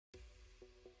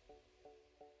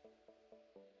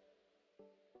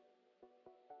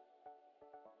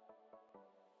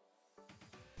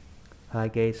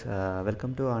Hi guys,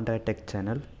 welcome to Android tech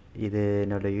channel. இது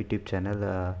என்னோடய YouTube channel.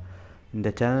 இந்த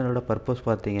சேனலோட பர்பஸ்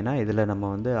பார்த்தீங்கன்னா, இதில் நம்ம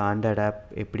வந்து ஆண்ட்ராய்டு ஆப்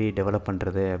எப்படி டெவலப்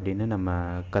பண்ணுறது அப்படின்னு நம்ம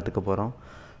கற்றுக்க போகிறோம்.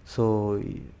 ஸோ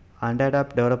ஆண்ட்ராய்டு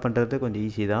ஆப் டெவலப் பண்ணுறது கொஞ்சம்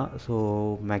ஈஸி தான். ஸோ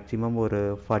மேக்ஸிமம் ஒரு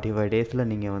 45 டேஸில்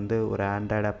நீங்கள் வந்து ஒரு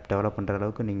ஆண்ட்ராய்டு ஆப் டெவலப் பண்ணுற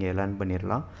அளவுக்கு நீங்கள் லேர்ன்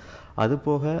பண்ணிடலாம். அது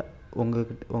போக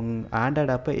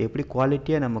ஆண்ட்ராய்டு ஆப்பை எப்படி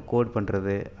குவாலிட்டியாக நம்ம கோட்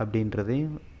பண்ணுறது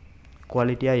அப்படின்றதையும்,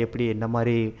 குவாலிட்டியாக எப்படி என்ன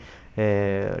மாதிரி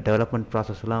டெவலப்மெண்ட்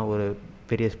ப்ராசஸ்லாம் ஒரு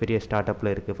பெரிய பெரிய ஸ்டார்ட் அப்பில்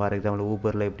இருக்குது. ஃபார் எக்ஸாம்பிள்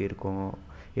ஊபரில் எப்படி இருக்கும்,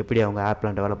 எப்படி அவங்க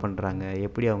ஆப்லாம் டெவலப் பண்ணுறாங்க,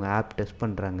 எப்படி அவங்க ஆப் டெஸ்ட்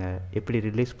பண்ணுறாங்க, எப்படி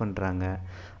ரிலீஸ் பண்ணுறாங்க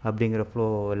அப்படிங்கிற ஃப்ளோ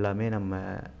எல்லாமே நம்ம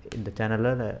இந்த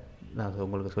சேனலில் நான்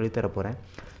உங்களுக்கு சொல்லித்தர போகிறேன்.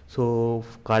 ஸோ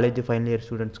காலேஜ் ஃபைனல் இயர்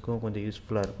ஸ்டூடெண்ட்ஸ்க்கும் கொஞ்சம்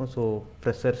யூஸ்ஃபுல்லாக இருக்கும். ஸோ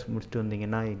ஃப்ரெஷர்ஸ் முடிச்சுட்டு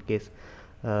வந்தீங்கன்னா இன்கேஸ்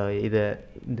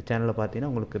இந்த சேனலில்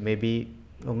பார்த்தீங்கன்னா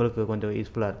உங்களுக்கு கொஞ்சம்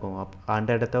யூஸ்ஃபுல்லாக இருக்கும்.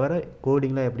 ஆண்ட்ராய்டை தவிர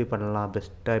கோடிங்லாம் எப்படி பண்ணலாம்,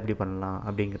 பெஸ்ட்டாக எப்படி பண்ணலாம்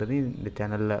அப்படிங்கிறது இந்த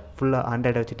சேனலில் ஃபுல்லாக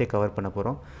ஆண்ட்ராய்டை வச்சுட்டே கவர் பண்ண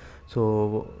போகிறோம். ஸோ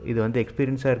இது வந்து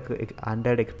எக்ஸ்பீரியன்ஸாக இருக்குது,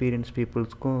 ஆண்ட்ராய்டு எக்ஸ்பீரியன்ஸ்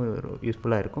பீப்புள்ஸ்க்கும்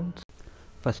யூஸ்ஃபுல்லாக இருக்கும்.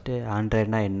 ஃபஸ்ட்டு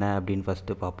ஆண்ட்ராய்டுனா என்ன அப்படின்னு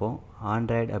ஃபஸ்ட்டு பார்ப்போம்.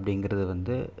 ஆண்ட்ராய்டு அப்படிங்கிறது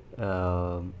வந்து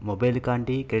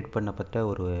மொபைலுக்காண்டி கிரியேட் பண்ணப்பட்ட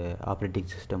ஒரு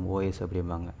ஆப்ரேட்டிங் சிஸ்டம், ஓஎஸ்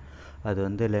அப்படிம்பாங்க. அது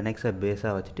வந்து லினக்ஸை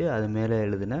பேஸாக வச்சுட்டு அது மேலே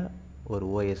எழுதின ஒரு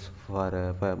ஓஎஸ் ஃபார்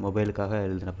மொபைலுக்காக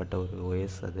எழுதப்பட்ட ஒரு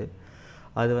ஓஎஸ்.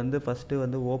 அது வந்து ஃபஸ்ட்டு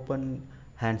வந்து ஓப்பன்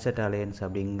ஹேண்ட்செட் அலையன்ஸ்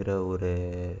அப்படிங்கிற ஒரு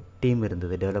டீம்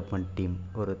இருந்தது, டெவலப்மெண்ட் டீம்.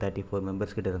 ஒரு 34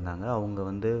 மெம்பர்ஸ் கிட்ட இருந்தாங்க. அவங்க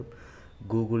வந்து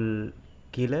கூகுள்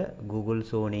கீழே, கூகுள்,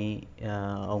 சோனி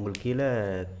அவங்களுக்கு கீழே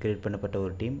கிரியேட் பண்ணப்பட்ட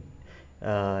ஒரு டீம்.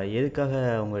 எதுக்காக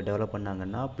அவங்க டெவலப்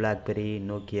பண்ணாங்கன்னா, பிளாக்பெரி,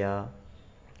 நோக்கியா,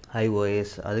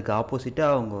 ஐஓஎஸ் அதுக்கு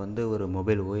ஆப்போசிட்டாக அவங்க வந்து ஒரு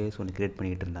மொபைல் ஓஎஸ் ஒன்று கிரியேட்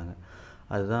பண்ணிக்கிட்டு இருந்தாங்க.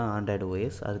 அதுதான் ஆண்ட்ராய்டு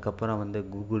ஓஎஸ். அதுக்கப்புறம் வந்து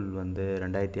கூகுள் வந்து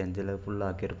 2005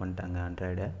 ஃபுல்லாக அக்யூர் பண்ணிட்டாங்க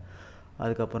ஆண்ட்ராய்டை.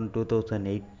 அதுக்கப்புறம்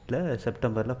 2008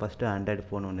 செப்டம்பரில் ஃபஸ்ட்டு ஆண்ட்ராய்டு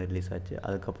ஃபோன் ஒன்று ரிலீஸ் ஆச்சு.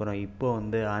 அதுக்கப்புறம் இப்போது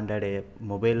வந்து ஆண்ட்ராய்டு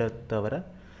மொபைலை தவிர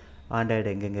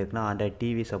ஆண்ட்ராய்டு எங்கெங்கே இருக்குன்னா, ஆண்ட்ராய்டு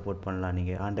டிவி சப்போர்ட் பண்ணலாம்.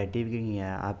 நீங்கள் ஆண்ட்ராய்டு டிவிக்கு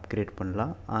நீங்கள் ஆப் கிரியேட்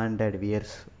பண்ணலாம். ஆண்ட்ராய்டு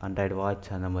வியர்ஸ், ஆண்ட்ராய்டு வாட்ச்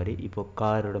அந்த மாதிரி. இப்போது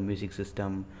காரோட மியூசிக்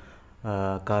சிஸ்டம்,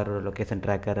 காரோட லொக்கேஷன்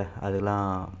ட்ராக்கர் அதெல்லாம்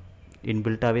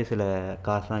இன்பில்ட்டாகவே சில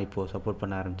கார்ஸ்லாம் இப்போது சப்போர்ட்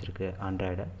பண்ண ஆரம்பிச்சிருக்கு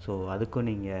ஆண்ட்ராய்டை. ஸோ அதுக்கும்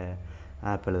நீங்கள்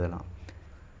ஆப் எழுதலாம்.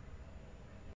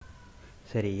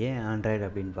 சரி, ஏன் ஆண்ட்ராய்டு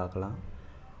அப்படின்னு பார்க்கலாம்.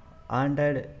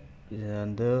 ஆண்ட்ராய்டு இது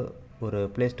வந்து ஒரு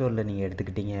ப்ளே ஸ்டோரில் நீங்கள்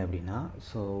எடுத்துக்கிட்டீங்க அப்படின்னா,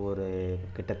 ஸோ ஒரு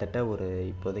கிட்டத்தட்ட ஒரு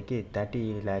இப்போதைக்கு 30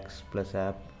 lakhs ப்ளஸ்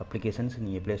அப்ளிகேஷன்ஸ்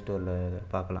நீங்கள் ப்ளே ஸ்டோரில்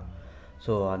பார்க்கலாம்.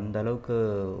 ஸோ அந்தளவுக்கு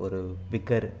ஒரு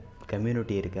பிக்கர்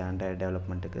கம்யூனிட்டி இருக்குது ஆண்ட்ராய்டு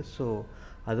டெவலப்மெண்ட்டுக்கு. ஸோ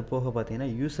அது போக பார்த்தீங்கன்னா,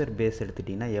 யூசர் பேஸ்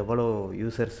எடுத்துட்டிங்கன்னா எவ்வளோ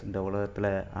யூசர்ஸ் இந்த உலகத்தில்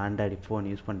ஆண்ட்ராய்டு ஃபோன்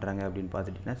யூஸ் பண்ணுறாங்க அப்படின்னு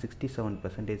பார்த்துட்டிங்கன்னா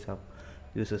 67% ஆஃப்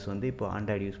யூசர்ஸ் வந்து இப்போ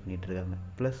ஆண்ட்ராய்டு யூஸ் பண்ணிகிட்ருக்காங்க.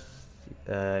 ப்ளஸ்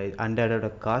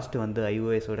ஆண்ட்ராய்டோட காஸ்ட் வந்து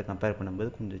ஐஓஎஸோட கம்பேர் பண்ணும்போது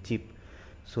கொஞ்சம் சீப்.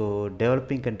 ஸோ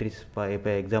டெவலப்பிங் கண்ட்ரிஸ்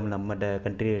இப்போ எக்ஸாம்பிள் நம்ம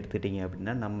கண்ட்ரியை எடுத்துட்டிங்க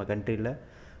அப்படின்னா, நம்ம கண்ட்ரியில்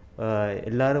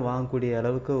எல்லோரும் வாங்கக்கூடிய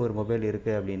அளவுக்கு ஒரு மொபைல்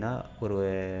இருக்குது அப்படின்னா, ஒரு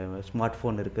ஸ்மார்ட்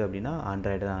ஃபோன் இருக்குது அப்படின்னா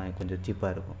ஆண்ட்ராய்டு தான் கொஞ்சம்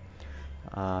சீப்பாக இருக்கும்.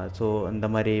 ஸோ இந்த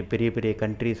மாதிரி பெரிய பெரிய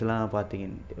கண்ட்ரீஸ்லாம் பார்த்தீங்க,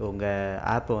 உங்கள்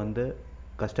ஆப்பை வந்து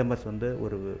கஸ்டமர்ஸ் வந்து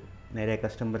நிறைய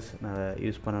கஸ்டமர்ஸ்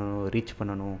யூஸ் பண்ணணும், ரீச்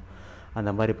பண்ணணும்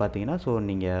அந்த மாதிரி பார்த்தீங்கன்னா, ஸோ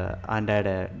நீங்கள்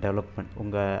ஆண்ட்ராய்டை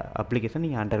உங்கள் அப்ளிகேஷன்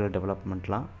நீங்கள் ஆண்ட்ராய்டில்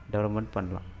டெவலப்மெண்ட்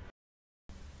பண்ணலாம்.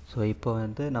 ஸோ இப்போ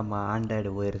வந்து நம்ம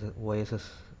ஆண்ட்ராய்டு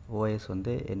ஓஎஸ்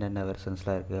வந்து என்னென்ன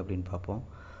வெர்ஷன்ஸ்லாம் இருக்குது அப்படின்னு பார்ப்போம்.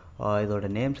 இதோட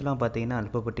நேம்ஸ்லாம் பார்த்தீங்கன்னா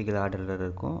அல்பபெட்டிக்கல் ஆர்டரில்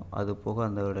இருக்கும். அது போக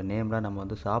அதோட நேம்லாம் நம்ம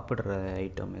வந்து சாப்பிட்ற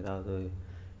ஐட்டம் ஏதாவது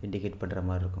இண்டிகேட் பண்ணுற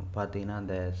மாதிரி இருக்கும். பார்த்தீங்கன்னா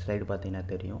அந்த ஸ்லைடு பார்த்தீங்கன்னா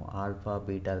தெரியும். ஆல்ஃபா,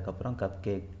 பீட்டா, அதுக்கப்புறம் cup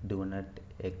cake, doughnut,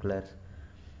 eclairs,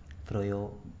 ஃப்ரோயோ,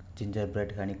 ginger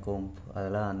bread, ஹனிகோம்ப்,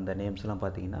 அதெல்லாம் அந்த நேம்ஸ்லாம்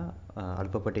பார்த்தீங்கன்னா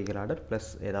அல்பபெட்டிக்கல் ஆர்டர்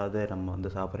ப்ளஸ் ஏதாவது நம்ம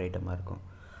வந்து சாப்பிட்ற ஐட்டமாக இருக்கும்.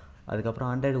 அதுக்கப்புறம்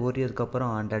ஆண்ட்ராய்டு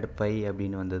ஓரியதுக்கப்புறம் ஆண்ட்ராய்டு பை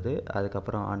அப்படின்னு வந்தது.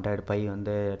 அதுக்கப்புறம் ஆண்ட்ராய்டு பை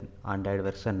வந்து ஆண்ட்ராய்டு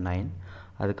வெர்ஷன் 9.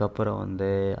 அதுக்கப்புறம் வந்து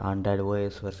ஆண்ட்ராய்டு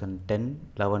ஓஎஸ் வெர்ஷன் 10,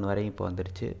 11 வரையும் இப்போ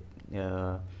வந்துடுச்சு.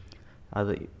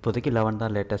 அது இப்போதைக்கு 11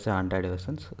 தான் லேட்டஸ்ட்டு ஆண்ட்ராய்டு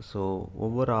வெர்ஷன்ஸ். ஸோ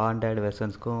ஒவ்வொரு ஆண்ட்ராய்டு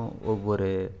வெர்ஷன்ஸ்க்கும் ஒவ்வொரு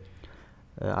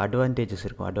அட்வான்டேஜஸ்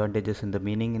இருக்கும். அட்வான்டேஜஸ் இந்த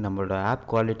மீனிங் நம்மளோட ஆப்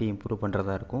குவாலிட்டி இம்ப்ரூவ்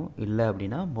பண்ணுறதா இருக்கும். இல்லை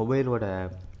அப்படின்னா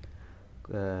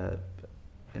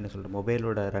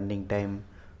மொபைலோட ரன்னிங் டைம்,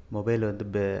 மொபைல்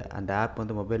வந்து அந்த ஆப்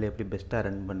வந்து மொபைல் எப்படி பெஸ்ட்டாக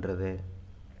ரன் பண்ணுறது,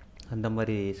 அந்த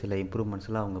மாதிரி சில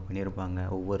இம்ப்ரூவ்மெண்ட்ஸ்லாம் அவங்க பண்ணியிருப்பாங்க.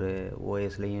 ஒவ்வொரு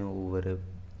ஓஎஸ்லேயும் ஒவ்வொரு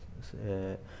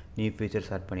நியூ ஃபீச்சர்ஸ்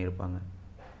ஆட் பண்ணியிருப்பாங்க.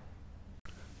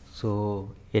 ஸோ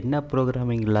என்ன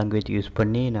ப்ரோக்ராமிங் லாங்குவேஜ் யூஸ்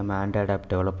பண்ணி நம்ம ஆண்ட்ராய்டு ஆப்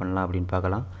டெவலப் பண்ணலாம் அப்படின்னு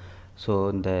பார்க்கலாம். ஸோ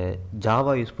இந்த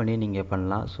ஜாவா யூஸ் பண்ணி நீங்கள்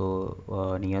பண்ணலாம். ஸோ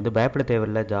நீங்கள் வந்து பயப்பட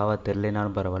தேவையில்லை, ஜாவா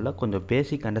தெரிலனாலும் பரவாயில்ல. கொஞ்சம்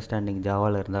பேசிக் அண்டர்ஸ்டாண்டிங்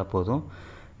ஜாவாவில் இருந்தால் போதும்.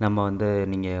 நம்ம வந்து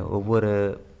நீங்கள் ஒவ்வொரு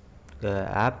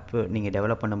ஆப் நீங்கள்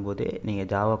டெவலப் பண்ணும்போதே நீங்கள்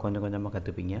ஜாவா கொஞ்சம் கொஞ்சமாக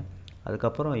கற்றுப்பீங்க.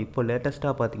 அதுக்கப்புறம் இப்போ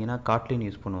லேட்டஸ்ட்டாக பார்த்தீங்கன்னா காட்லின்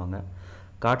யூஸ் பண்ணுவாங்க.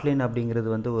 காட்லின் அப்படிங்கிறது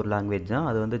வந்து ஒரு லாங்குவேஜ் தான்.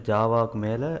 அது வந்து ஜாவாவுக்கு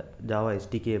மேலே ஜாவா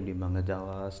எஸ்டிகே அப்படிம்பாங்க.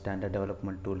 Java standard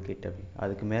development tool kit அப்படி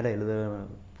அதுக்கு மேலே எழுத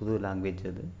புது லாங்குவேஜ்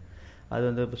அது. அது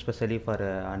வந்து ஸ்பெஷலி ஃபார்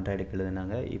ஆண்ட்ராய்டுக்கு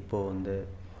எழுதுனாங்க. இப்போது வந்து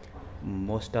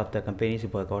மோஸ்ட் ஆஃப் த கம்பெனிஸ்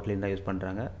இப்போ காட்லின் தான் யூஸ்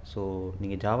பண்ணுறாங்க. ஸோ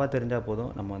நீங்கள் ஜாவா தெரிஞ்சால்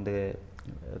போதும். நம்ம வந்து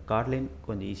காட்லின்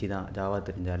கொஞ்சம் ஈஸி தான் ஜாவா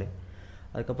தெரிஞ்சாலே.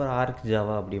 அதுக்கப்புறம் ஆர்எக்ஸ்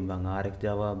ஜாவா அப்படிம்பாங்க. ஆர்எக்ஸ்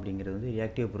ஜாவா அப்படிங்கிறது வந்து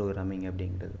ரியாக்டிவ் ப்ரோக்ராமிங்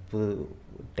அப்படிங்கிறது புது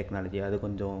டெக்னாலஜி. அது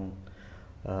கொஞ்சம்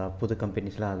புது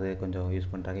கம்பெனிஸ்லாம் அது கொஞ்சம்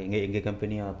யூஸ் பண்ணுறாங்க. எங்கள்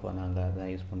கம்பெனியும் அப்போ நாங்கள்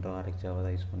அதான் யூஸ் பண்ணுறோம். ஆர்எக்ஸ் ஜாவா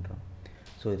தான் யூஸ் பண்ணுறோம்.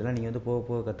 ஸோ இதெல்லாம் நீங்கள் வந்து போக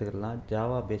போக கற்றுக்கலாம்.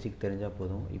 ஜாவா பேசிக் தெரிஞ்சால்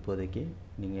போதும். இப்போதைக்கு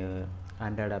நீங்கள்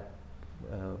ஆண்ட்ராய்டு ஆப்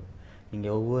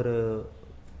நீங்கள் ஒவ்வொரு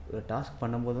டாஸ்க்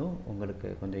பண்ணும்போதும் உங்களுக்கு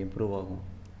கொஞ்சம் இம்ப்ரூவ் ஆகும்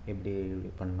எப்படி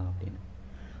பண்ணலாம் அப்படின்னு.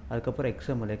 அதுக்கப்புறம்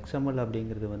எக்ஸ்எம்எல்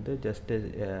அப்படிங்கிறது வந்து ஜஸ்ட்டு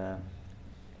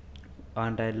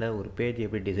ஆண்ட்ராய்டில் ஒரு பேஜ்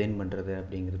எப்படி டிசைன் பண்ணுறது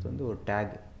அப்படிங்கிறது வந்து ஒரு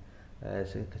டேக்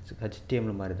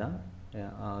HTML மாதிரி தான்.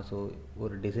 ஸோ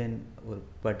ஒரு டிசைன் ஒரு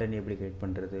பட்டன் எப்படி கிரியேட்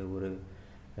பண்ணுறது, ஒரு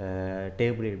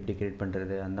டேபிள் எப்படி கிரியேட்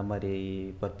பண்ணுறது, அந்த மாதிரி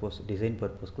டிசைன்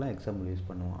பர்பஸ்க்குலாம் எக்ஸ்எம்எல் யூஸ்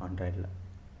பண்ணுவோம் ஆண்ட்ராய்டில்.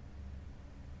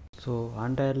 ஸோ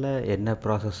ஆண்ட்ராய்டில் என்ன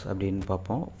ப்ராசஸ் அப்படின்னு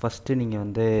பார்ப்போம். ஃபஸ்ட்டு நீங்கள்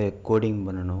வந்து கோடிங்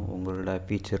பண்ணணும். உங்களோட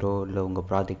ஃபீச்சரோ இல்லை உங்கள்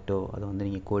ப்ராஜெக்டோ அதை வந்து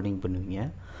நீங்கள் கோடிங் பண்ணுவீங்க.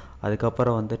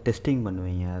 அதுக்கப்புறம் வந்து டெஸ்டிங்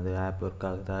பண்ணுவீங்க. அது ஆப் ஒர்க்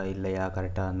ஆகுதா இல்லையா,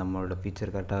 கரெக்டாக நம்மளோட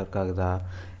ஃபீச்சர் கரெக்டாக ஒர்க் ஆகுதா,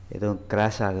 எதுவும்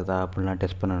க்ராஷ் ஆகுதா அப்படின்லாம்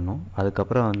டெஸ்ட் பண்ணணும்.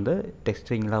 அதுக்கப்புறம் வந்து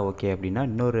டெஸ்டிங்லாம் ஓகே அப்படின்னா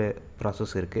இன்னொரு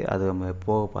ப்ராசஸ் இருக்குது. அது நம்ம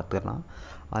போக பார்த்துக்கலாம்.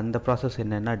 அந்த ப்ராசஸ்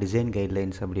என்னென்னா டிசைன்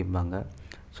கைட்லைன்ஸ் அப்படிம்பாங்க.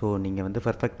 ஸோ நீங்கள் வந்து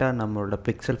பர்ஃபெக்டாக நம்மளோட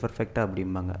பிக்சல் பர்ஃபெக்டாக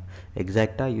அப்படிம்பாங்க.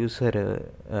 எக்ஸாக்டாக யூஸர்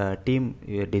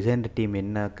டிசைனர் டீம்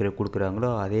என்ன கொடுக்குறாங்களோ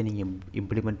அதே நீங்கள்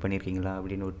இம்ப்ளிமெண்ட் பண்ணியிருக்கீங்களா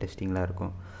அப்படின்னு ஒரு டெஸ்டிங்லாம்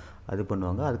இருக்கும். அது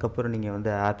பண்ணுவாங்க. அதுக்கப்புறம் நீங்கள்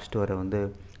வந்து ஆப் ஸ்டோரை வந்து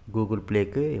கூகுள்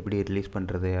ப்ளேக்கு எப்படி ரிலீஸ்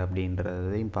பண்ணுறது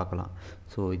அப்படின்றதையும் பார்க்கலாம்.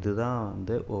 ஸோ இதுதான்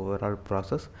வந்து ஓவரால்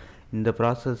ப்ராசஸ். இந்த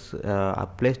ப்ராசஸ்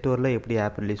ப்ளே ஸ்டோரில் எப்படி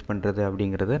ஆப் ரிலீஸ் பண்ணுறது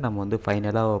அப்படிங்கிறத நம்ம வந்து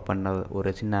ஃபைனலாக பண்ண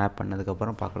ஒரு சின்ன ஆப்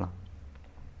பண்ணதுக்கப்புறம் பார்க்கலாம்.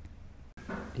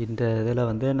 இந்த இதில்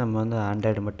வந்து நம்ம வந்து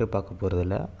ஆண்ட்ராய்டு மட்டும் பார்க்க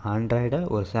போகிறதில்ல. ஆண்ட்ராய்டை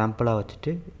ஒரு சாம்பிளாக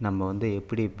வச்சுட்டு நம்ம வந்து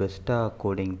எப்படி பெஸ்ட்டாக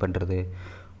கோடிங் பண்ணுறது,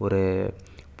 ஒரு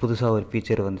புதுசாக ஒரு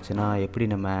ஃபீச்சர் வந்துச்சுன்னா எப்படி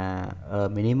நம்ம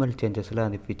மினிமல் சேஞ்சஸில்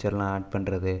அந்த ஃபீச்சர்லாம் ஆட்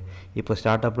பண்ணுறது. இப்போ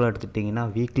ஸ்டார்ட் அப்லாம் எடுத்துட்டிங்கன்னா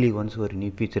வீக்லி ஒன்ஸ் ஒரு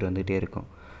நியூ ஃபீச்சர் வந்துகிட்டே இருக்கும்.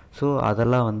 ஸோ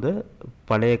அதெல்லாம் வந்து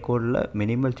பழைய கோடில்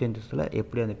மினிமல் சேஞ்சஸில்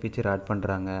எப்படி அந்த ஃபீச்சர் ஆட்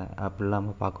பண்ணுறாங்க அப்படிலாம்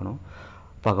நம்ம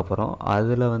பார்க்க போகிறோம்.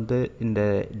 அதில் வந்து இந்த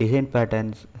design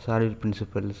patterns, solid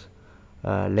principles,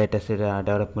 latest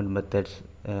development methods,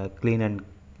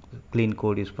 clean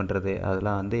code use பண்ணுறது,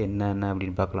 அதெல்லாம் வந்து என்னென்ன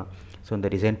அப்படின்னு பார்க்கலாம். ஸோ இந்த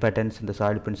டிசைன் பேட்டர்ன்ஸ், இந்த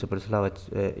சாலிட் பிரின்சிபல்ஸ்லாம் வச்சு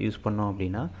யூஸ் பண்ணோம்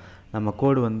அப்படின்னா நம்ம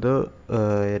கோடு வந்து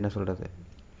என்ன சொல்கிறது,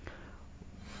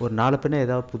 ஒரு நாலு பின்ன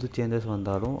ஏதாவது புது சேஞ்சஸ்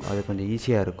வந்தாலும் அது கொஞ்சம்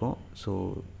ஈஸியாக இருக்கும். ஸோ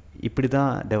இப்படி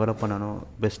தான் டெவலப் பண்ணணும்,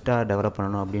 பெஸ்ட்டாக டெவலப்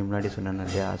பண்ணணும் அப்படின்னு முன்னாடி சொன்னேன்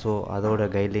இல்லையா. ஸோ அதோட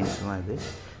கைட்லைன்ஸ் தான் இது.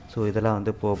 ஸோ இதெல்லாம்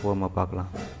வந்து போக நம்ம பார்க்கலாம்.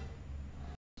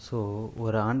 ஸோ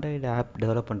ஒரு ஆண்ட்ராய்டு ஆப்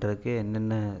டெவலப் பண்ணுறதுக்கு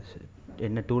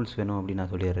என்ன டூல்ஸ் வேணும் அப்படின்னு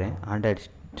நான் சொல்லிடுறேன். ஆண்ட்ராய்டு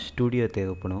ஸ்டூடியோ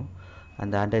தேவைப்படும்.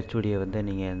 அந்த ஆண்ட்ராய்டு ஸ்டூடியோ வந்து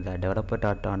நீங்கள் இந்த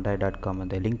developer.android.com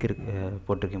அந்த லிங்க்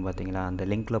போட்டிருக்கேன் பார்த்தீங்களா, அந்த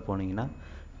லிங்க்கில் போனீங்கன்னா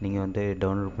நீங்கள் வந்து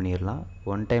டவுன்லோட் பண்ணிடலாம்.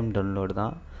 ஒன் டைம் டவுன்லோடு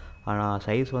தான். ஆனால்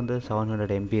சைஸ் வந்து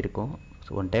 700 MB இருக்கும்.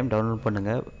 ஸோ ஒன் டைம் டவுன்லோட்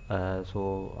பண்ணுங்கள். ஸோ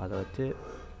அதை வச்சு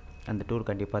அந்த டூல்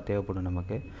கண்டிப்பாக தேவைப்படும்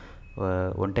நமக்கு.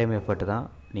 ஒன் டைம் எஃபர்ட் தான்.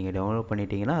 நீங்கள் டவுன்லோட்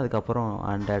பண்ணிட்டீங்கன்னா அதுக்கப்புறம்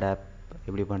ஆண்ட்ராய்டு ஆப்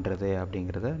எப்படி பண்ணுறது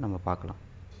அப்படிங்கிறத நம்ம பார்க்கலாம்.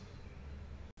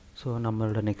 ஸோ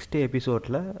நம்மளோட நெக்ஸ்ட்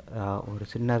எபிசோடில் ஒரு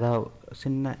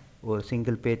சின்ன ஒரு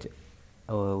சிங்கிள் பேஜ்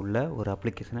உள்ள ஒரு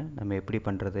அப்ளிகேஷனை நம்ம எப்படி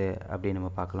பண்ணுறது அப்படின்னு நம்ம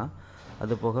பார்க்கலாம்.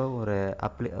 அதுபோக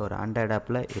ஒரு ஆண்ட்ராய்டு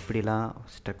ஆப்பில் எப்படிலாம்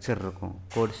ஸ்ட்ரக்சர் இருக்கும்,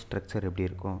 கோட் ஸ்ட்ரக்சர் எப்படி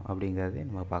இருக்கும் அப்படிங்கிறதே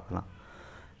நம்ம பார்க்கலாம்.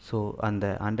 ஸோ அந்த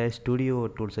ஆண்ட்ராய்டு ஸ்டூடியோ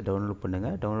டூல்ஸை டவுன்லோட்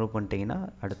பண்ணுங்கள். டவுன்லோட் பண்ணிட்டீங்கன்னா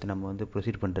அடுத்து நம்ம வந்து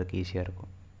ப்ரொசீட் பண்ணுறதுக்கு ஈஸியாக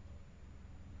இருக்கும்.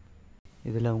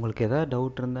 இதில் உங்களுக்கு எதாவது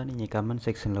டவுட் இருந்தால் நீங்கள் கமெண்ட்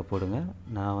செக்ஷனில் போடுங்க.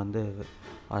 நான் வந்து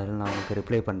அதில் நான் உங்களுக்கு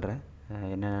ரிப்ளை பண்ணுறேன்.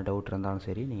 என்னென்ன டவுட் இருந்தாலும்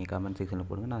சரி நீங்கள் கமெண்ட் செக்ஷனில்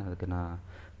போடுங்க. நான்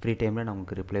ஃப்ரீ டைமில் நான்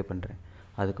உங்களுக்கு ரிப்ளை பண்ணுறேன்.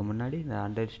 அதுக்கு முன்னாடி இந்த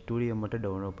ஆண்ட்ராய்டு ஸ்டூடியோ மட்டும்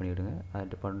டவுன்லோட் பண்ணிவிடுங்க.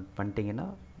 அது பண்ணிட்டீங்கன்னா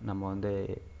நம்ம வந்து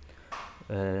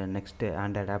நெக்ஸ்ட்டு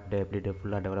ஆண்ட்ராய்டு ஆப் எப்படி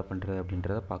ஃபுல்லாக டெவலப் பண்ணுறது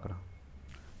அப்படின்றத பார்க்கலாம்.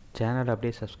 சேனலை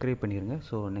அப்படியே சப்ஸ்கிரைப் பண்ணிடுங்க.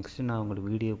 ஸோ நெக்ஸ்ட்டு நான்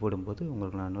உங்களுக்கு வீடியோ போடும்போது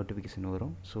உங்களுக்கு நோட்டிஃபிகேஷன்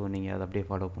வரும். ஸோ நீங்கள் அதை அப்படியே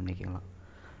ஃபாலோ பண்ணிக்கலாம்.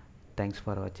 தேங்க்ஸ்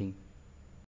ஃபார் வாட்சிங்.